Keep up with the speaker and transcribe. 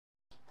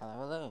Hello,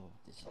 hello.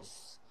 This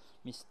is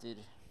Mr.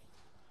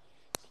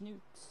 Knut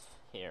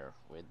here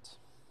with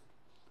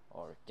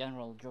our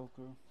General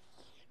Joker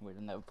with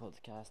another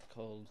podcast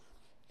called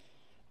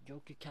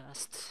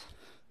Jokercast.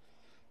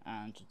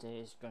 And today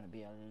is going to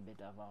be a little bit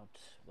about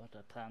what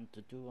I plan to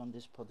do on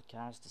this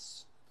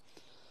podcast,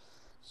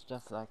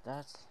 stuff like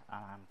that.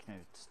 And I'm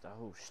Knut, the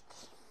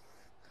host.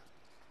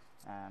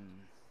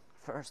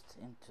 First,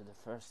 into the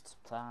first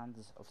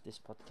plans of this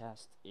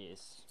podcast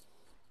is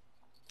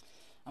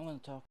I'm going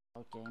to talk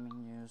about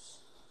gaming news,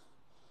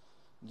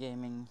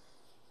 gaming.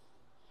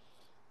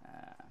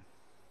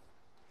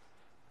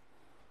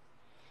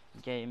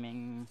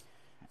 Gaming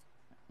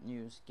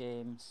news,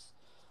 games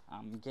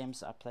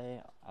I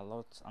play a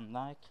lot and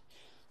like,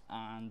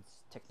 and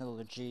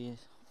technology,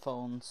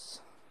 phones,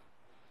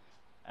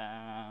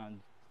 and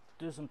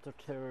do some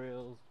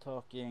tutorial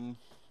talking.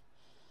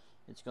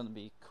 It's gonna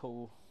be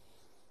cool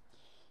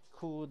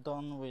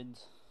done with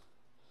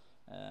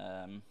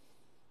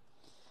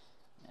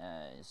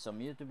some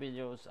YouTube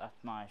videos at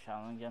my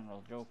channel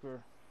General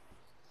Joker.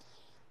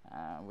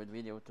 With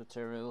video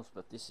tutorials,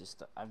 but this is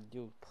the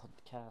audio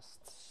podcast,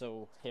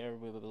 so here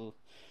we will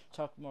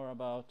talk more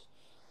about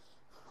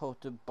how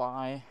to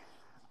buy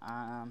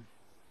and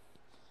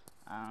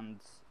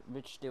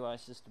which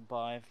devices to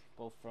buy,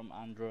 both from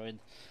Android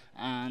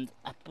and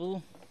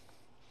Apple,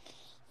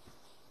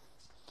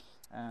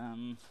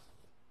 and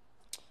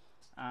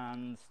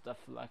stuff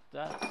like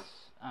that.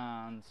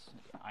 And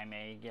I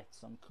may get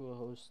some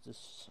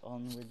co-hosts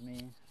on with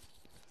me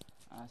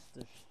as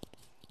the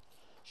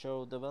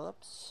show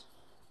develops,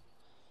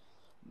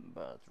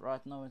 but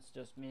right now it's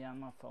just me and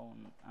my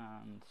phone,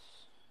 and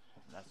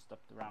let's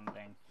stop the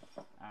rambling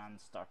and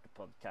start the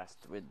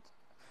podcast with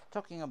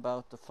talking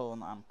about the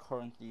phone I'm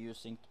currently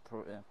using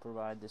to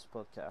provide this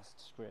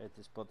podcast, create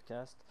this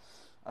podcast,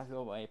 a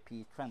Huawei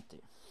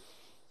P20.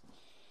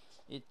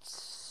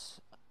 It's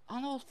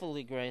an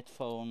awfully great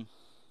phone,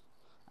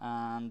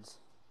 and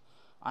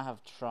I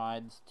have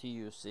tried to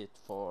use it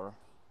for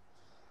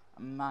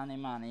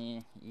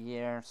many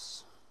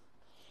years,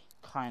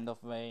 kind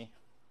of way,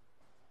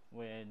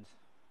 with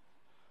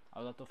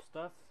a lot of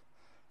stuff.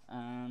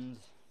 And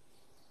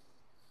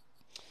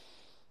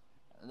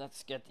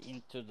let's get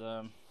into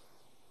the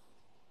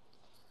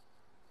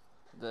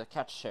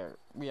catch here.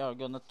 We are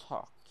gonna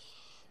talk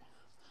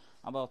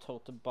about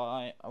how to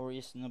buy a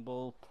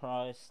reasonable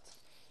priced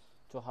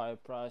to high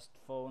priced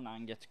phone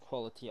and get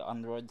quality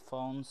Android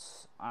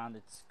phones. And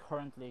it's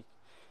currently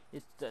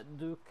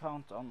do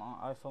count on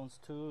iPhones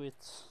too.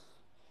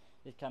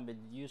 It can be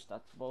used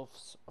at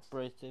both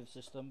operative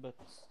system, but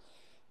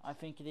I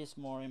think it is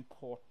more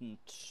important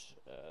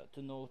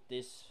to note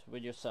this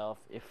with yourself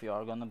if you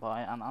are gonna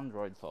buy an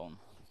Android phone,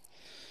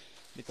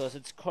 because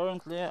it's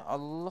currently a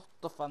lot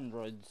of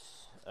Android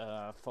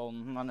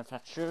phone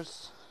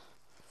manufacturers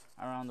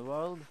around the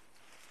world,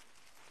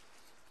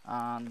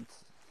 and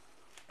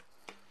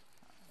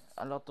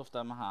a lot of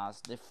them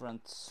has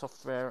different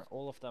software.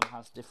 All of them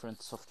has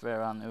different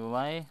software and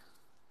UI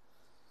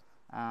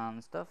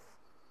and stuff.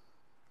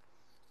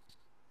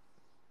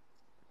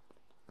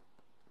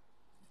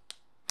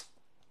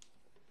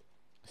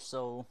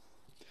 So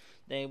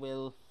they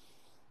will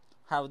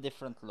have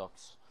different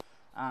locks,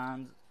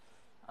 and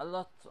a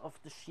lot of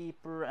the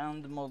cheaper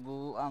end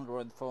model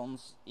Android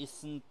phones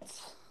isn't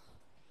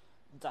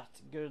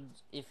that good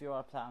if you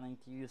are planning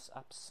to use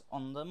apps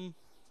on them.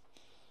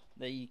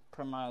 They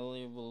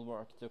primarily will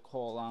work to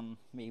call and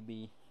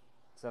maybe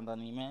send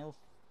an email.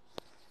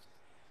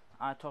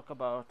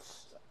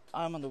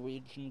 I'm a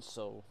Norwegian,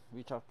 so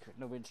we talk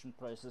Norwegian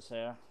prices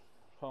here.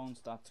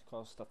 Phones that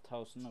cost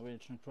 1,000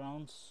 Norwegian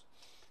crowns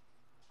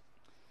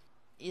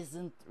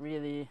isn't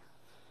really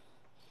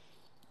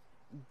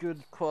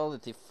good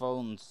quality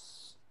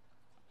phones.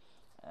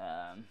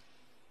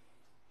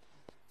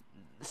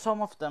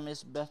 Some of them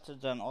is better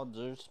than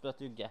others, but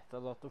you get a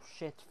lot of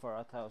shit for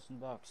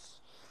 $1,000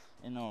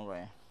 in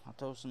Norway,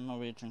 1,000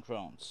 Norwegian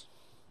crowns.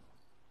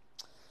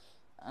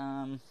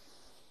 And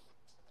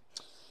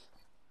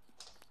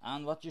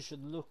what you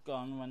should look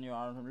on when you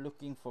are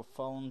looking for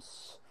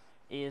phones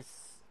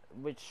is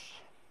which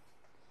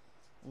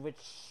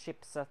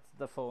chipset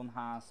the phone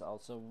has,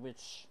 also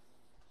which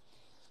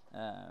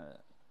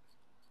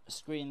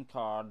screen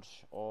card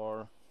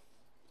or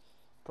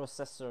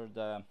processor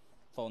the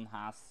phone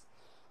has.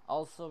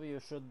 Also, you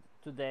should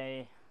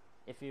today,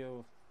 if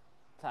you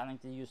planning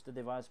to use the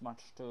device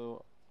much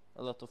to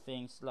a lot of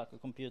things like a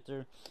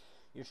computer,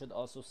 you should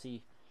also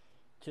see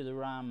to the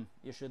RAM.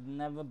 You should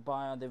never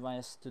buy a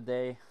device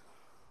today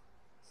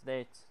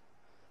with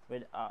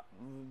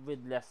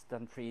less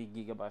than 3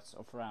 gigabytes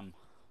of RAM.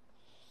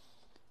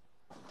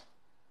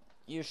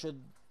 You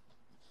should,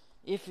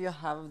 if you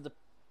have the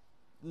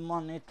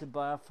money to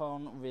buy a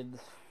phone with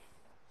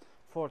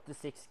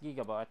 46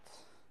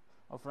 gigabytes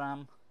of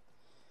RAM,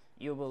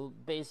 you will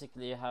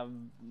basically have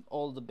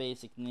all the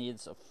basic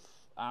needs of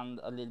and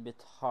a little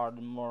bit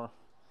hardcore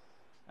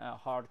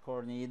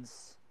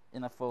needs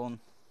in a phone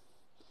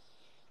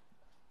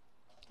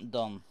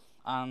done.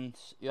 and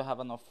you have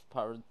enough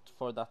power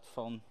for that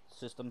phone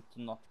system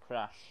to not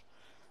crash,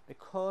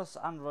 because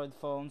Android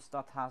phones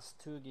that has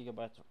 2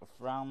 GB of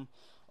RAM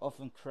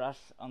often crash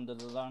under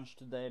the launch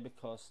today,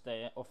 because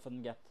they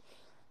often get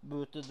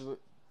booted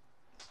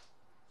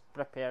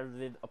prepared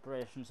with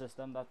operation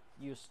system that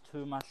use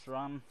too much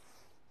RAM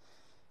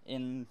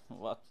in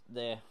what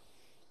they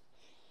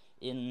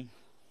in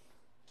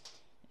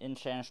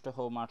change to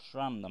how much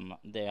RAM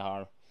they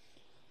are.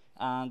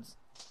 And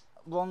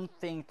one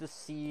thing to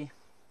see,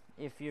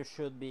 if you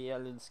should be a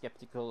little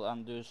skeptical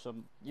and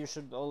you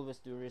should always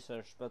do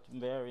research, but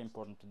very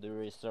important to do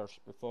research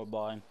before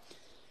buying,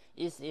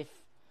 is if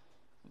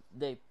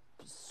they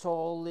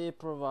solely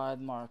provide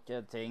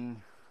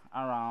marketing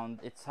around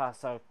it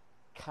has a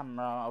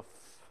camera of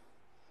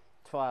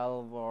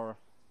 12 or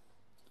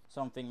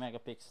something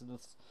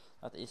megapixels.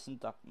 That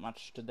isn't that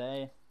much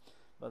today,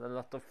 but a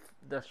lot of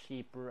the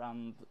cheaper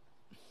and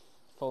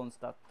phones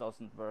that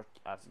doesn't work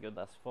as good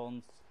as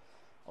phones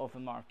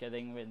often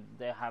marketing with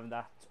they have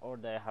that or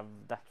they have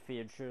that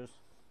features,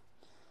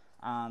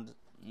 and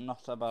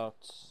not about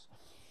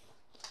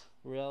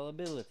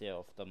reliability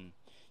of them.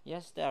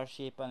 Yes, they are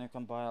cheap and you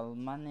can buy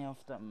many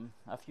of them,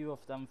 a few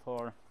of them,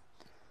 for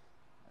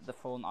the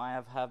phone I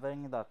have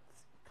having that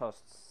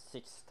costs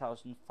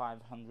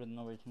 6,500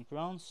 Norwegian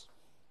crowns,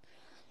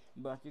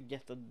 but you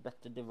get a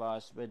better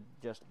device with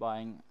just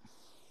buying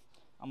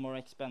a more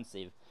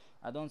expensive.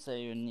 I don't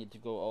say you need to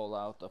go all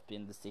out up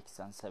in the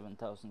 6,000 and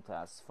 7,000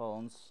 class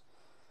phones.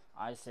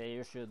 I say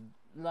you should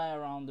lie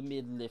around the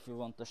middle if you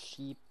want a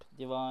cheap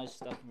device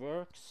that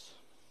works.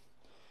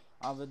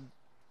 I would,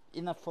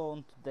 in a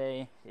phone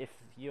today, if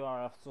you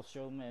are a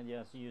social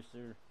media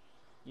user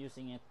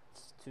using it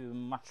to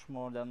much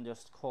more than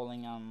just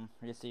calling and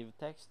receive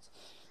text,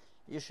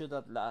 you should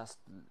at last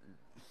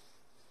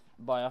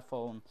buy a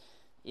phone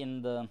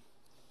in the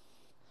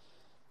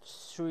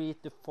 3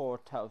 to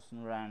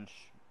 4,000 range,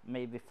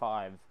 maybe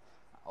 5,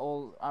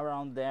 all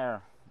around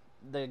there.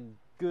 The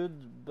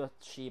good but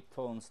cheap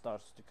phone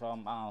starts to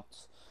come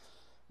out.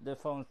 The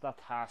phones that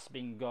has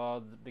been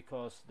good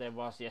because there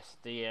was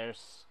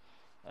yesteryear's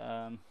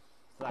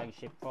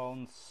flagship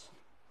phones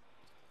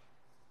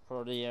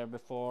for the year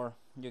before,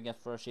 you get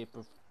for a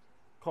cheaper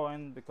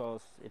coin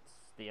because it's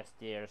the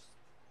yesteryear's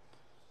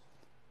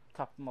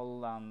top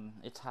model and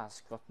it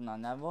has gotten a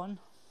new one.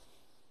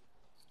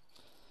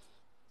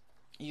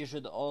 You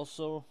should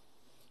also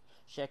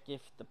check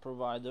if the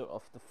provider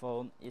of the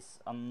phone is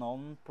a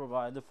known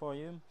provider for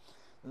you.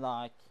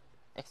 Like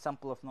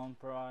example of known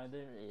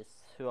provider is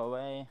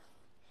Huawei,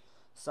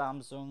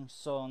 Samsung,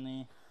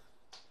 Sony,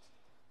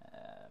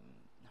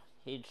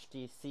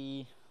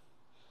 HTC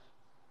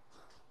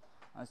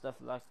and stuff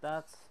like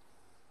that,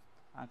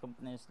 and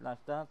companies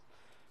like that.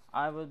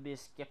 I would be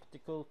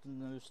skeptical to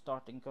new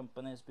starting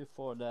companies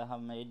before they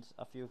have made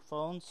a few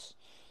phones,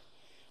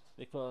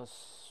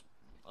 because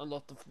a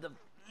lot of the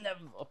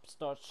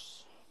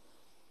upstarts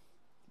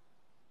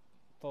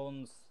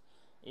phones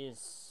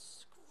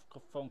is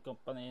phone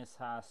companies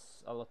has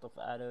a lot of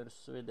errors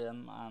with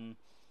them and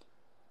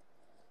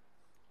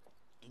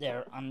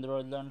their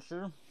Android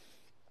launcher.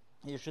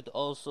 You should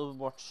also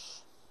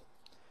watch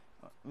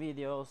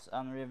videos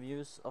and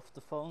reviews of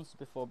the phones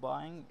before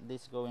buying,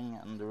 this going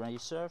under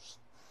research,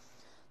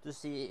 to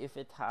see if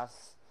it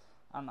has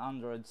an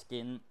Android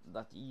skin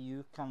that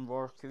you can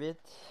work with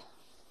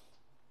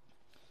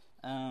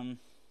and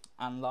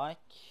like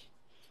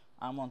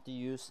and want to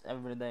use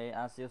every day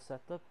as your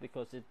setup,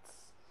 because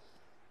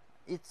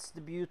it's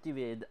the beauty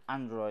with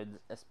Android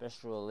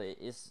especially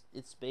is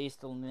it's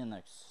based on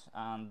Linux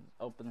and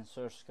open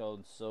source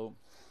code, so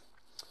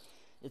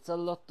it's a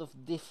lot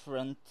of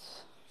different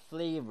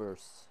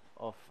flavors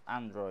of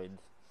Android,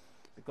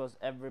 because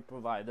every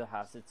provider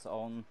has its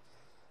own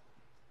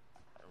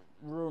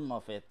room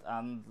of it,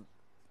 and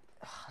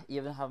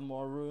even have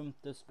more room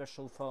to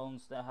special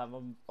phones. They have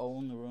a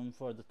own room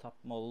for the top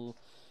model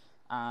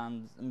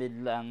and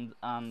middle end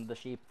and the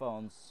cheap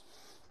phones.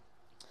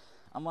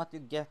 And what you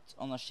get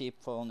on a cheap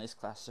phone is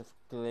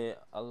classically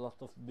a lot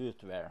of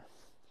bootware,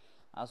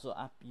 also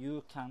app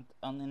you can't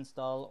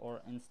uninstall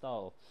or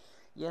install.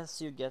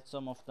 Yes, you get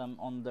some of them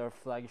on their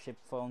flagship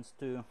phones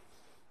too,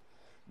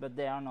 but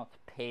they are not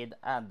paid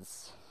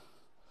ads.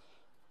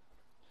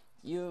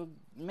 You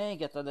may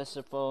get a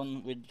lesser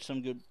phone with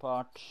some good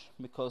parts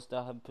because they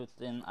have put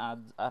in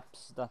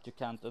apps that you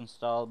can't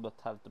install but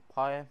have to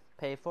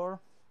pay for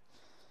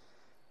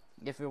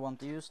if you want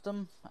to use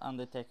them, and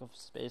they take up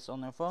space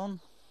on your phone,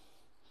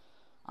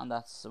 and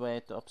that's the way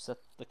to offset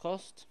the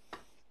cost.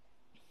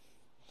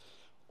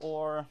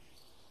 Or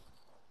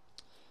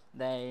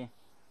they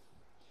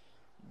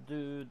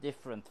do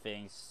different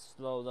things,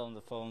 slow down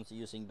the phones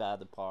using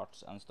bad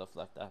parts and stuff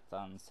like that,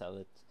 and sell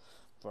it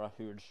for a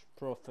huge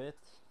profit.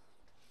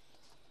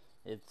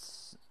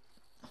 It's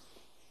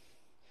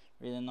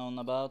really known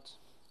about.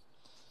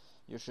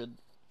 You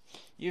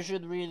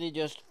should really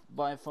just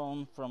buy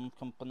phone from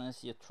companies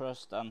you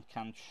trust and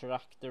can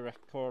track the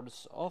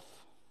records of.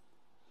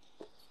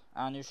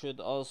 And you should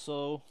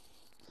also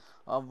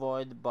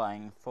avoid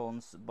buying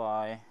phones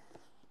by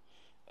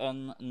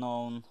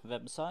unknown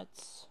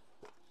websites,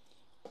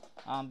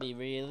 and be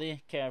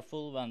really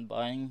careful when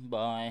buying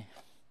by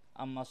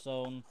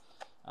Amazon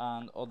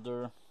and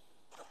other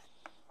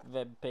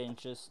web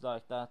pages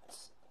like that.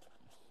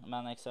 I'm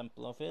an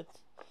example of it,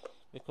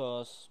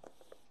 because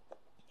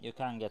you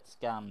can get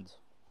scammed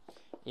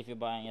if you're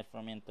buying it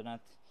from internet.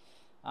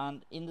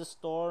 And in the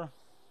store,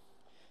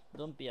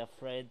 don't be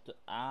afraid to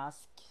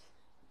ask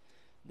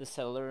the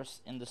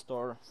sellers in the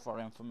store for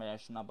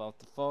information about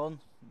the phone,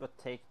 but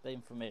take the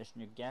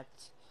information you get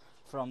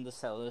from the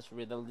sellers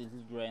with a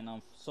little grain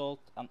of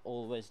salt, and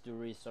always do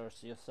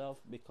research yourself,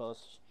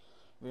 because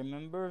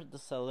remember, the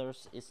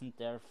sellers isn't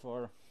there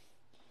for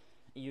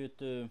you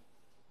to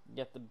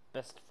get the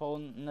best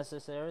phone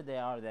necessary, they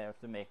are there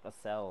to make a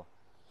sell.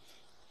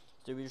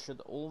 So you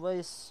should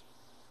always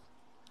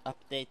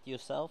update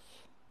yourself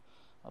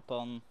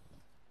upon.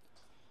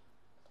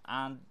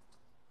 And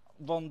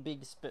one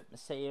big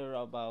sayer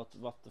about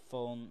what the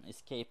phone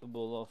is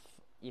capable of,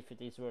 if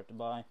it is worth to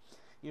buy,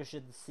 you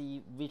should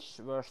see which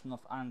version of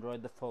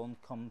Android the phone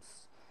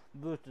comes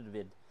booted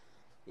with.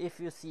 If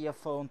you see a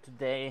phone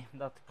today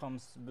that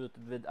comes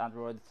booted with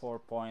Android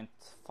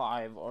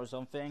 4.5 or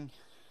something,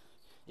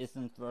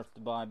 isn't worth to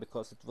buy,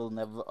 because it will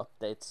never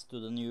update to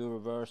the newer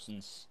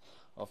versions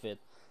of it.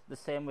 The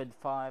same with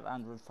 5,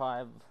 Android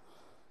 5,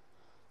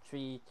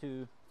 3,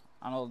 2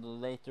 and all the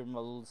later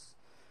models.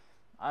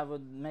 I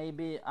would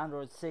maybe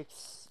Android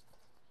 6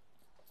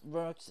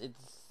 works,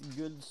 it's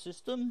good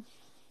system.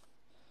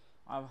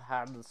 I've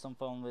had some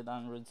phone with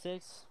Android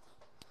 6,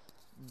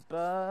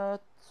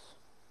 but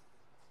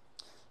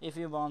if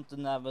you want the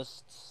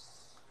newest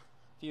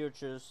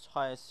features,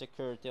 highest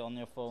security on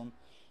your phone,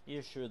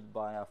 you should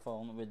buy a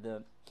phone with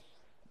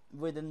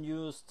the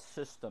newest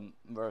system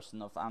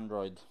version of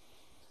Android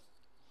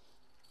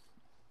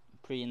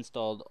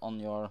pre-installed on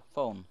your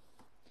phone,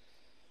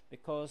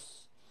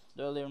 because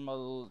the earlier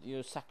model,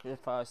 you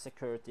sacrifice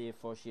security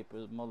for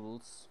cheaper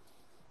models.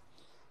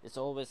 It's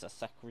always a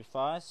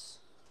sacrifice.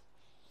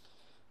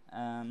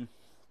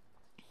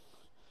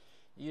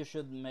 You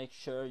should make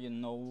sure you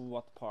know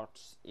what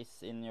parts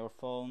is in your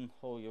phone,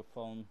 how your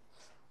phone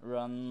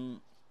run,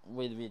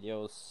 with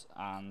videos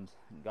and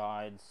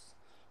guides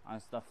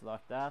and stuff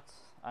like that.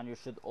 And you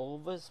should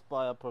always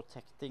buy a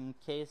protecting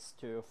case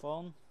to your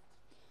phone,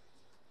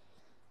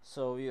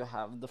 so you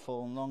have the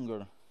phone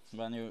longer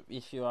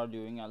if you are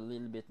doing a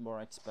little bit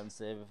more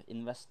expensive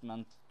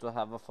investment to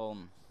have a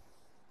phone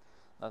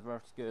that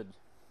works good.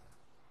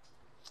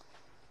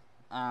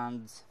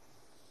 And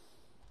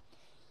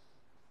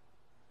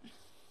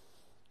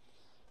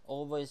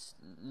always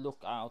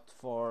look out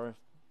for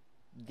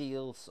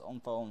deals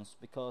on phones,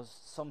 because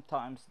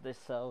sometimes they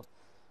sell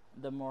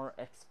the more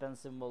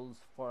expensive models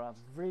for a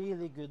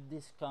really good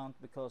discount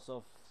because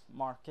of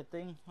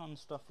marketing and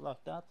stuff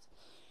like that.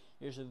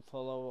 You should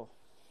follow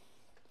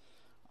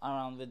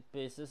around with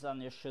pieces,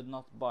 and you should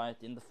not buy it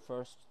in the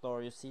first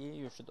store you see.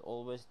 You should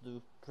always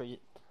do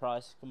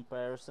price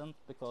comparison,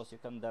 because you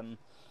can then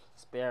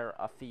spare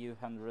a few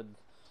hundred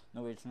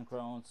Norwegian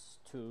crowns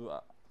to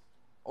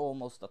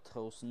almost a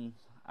thousand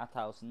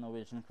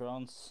Norwegian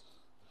crowns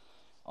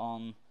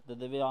on the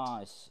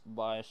device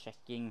by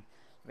checking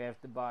where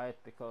to buy it,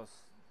 because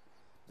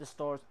the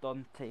stores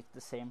don't take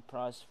the same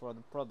price for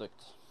the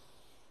product.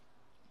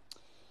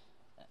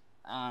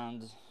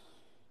 And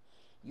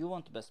you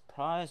want the best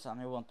price, and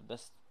you want the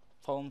best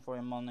phone for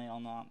your money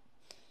on a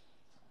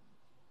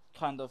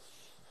kind of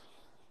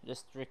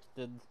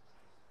restricted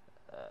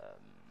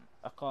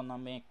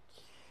economic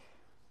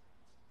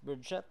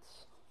budget.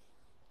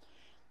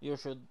 You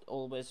should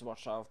always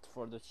watch out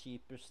for the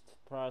cheapest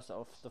price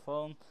of the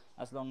phone.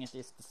 As long as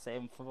it's the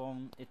same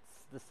phone,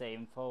 it's the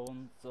same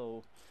phone,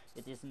 so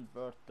it isn't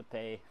worth to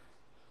pay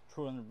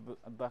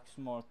 200 bucks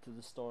more to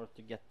the store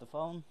to get the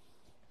phone.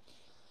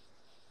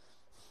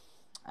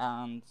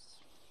 And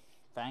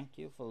thank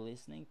you for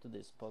listening to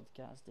this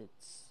podcast.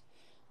 It's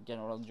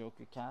General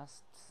Joker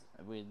Cast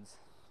with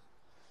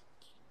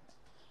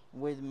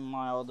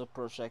my other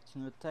project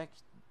Knutech.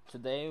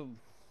 Today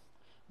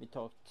we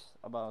talked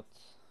about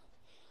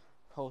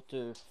how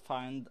to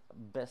find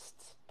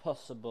best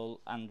possible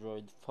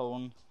Android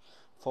phone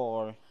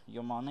for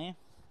your money,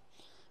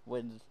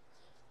 with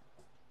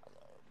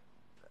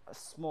a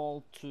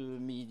small to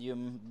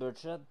medium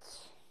budget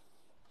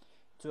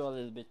to a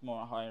little bit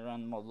more higher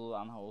end model,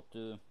 and how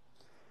to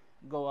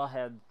go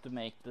ahead to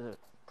make the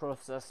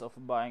process of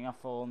buying a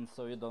phone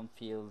so you don't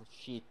feel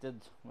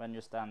cheated when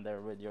you stand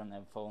there with your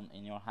new phone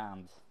in your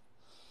hand.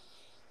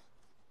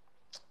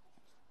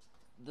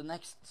 The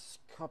next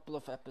couple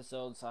of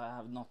episodes I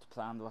have not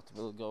planned what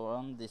will go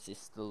on. This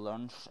is the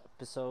lunch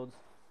episode,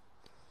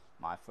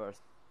 my first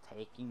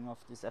taking of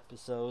this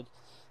episode,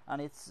 and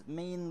it's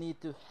mainly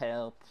to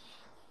help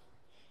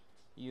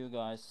you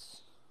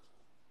guys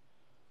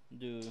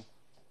do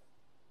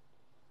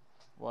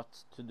what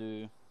to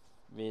do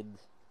with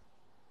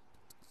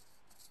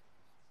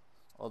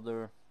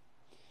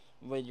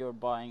your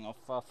buying of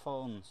a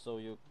phone, so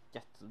you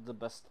get the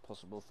best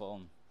possible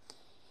phone.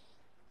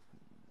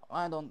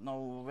 I don't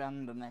know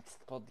when the next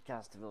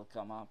podcast will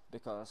come up,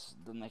 because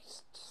the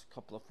next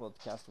couple of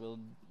podcasts will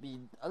be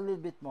a little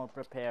bit more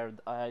prepared.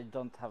 I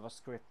don't have a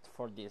script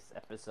for this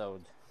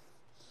episode.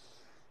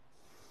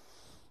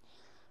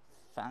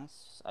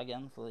 Thanks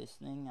again for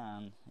listening,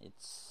 and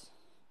it's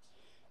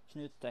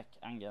Knut Tech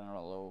and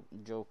General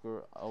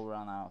Joker over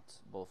and out.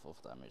 Both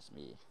of them is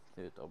me,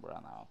 Knut over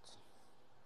and out.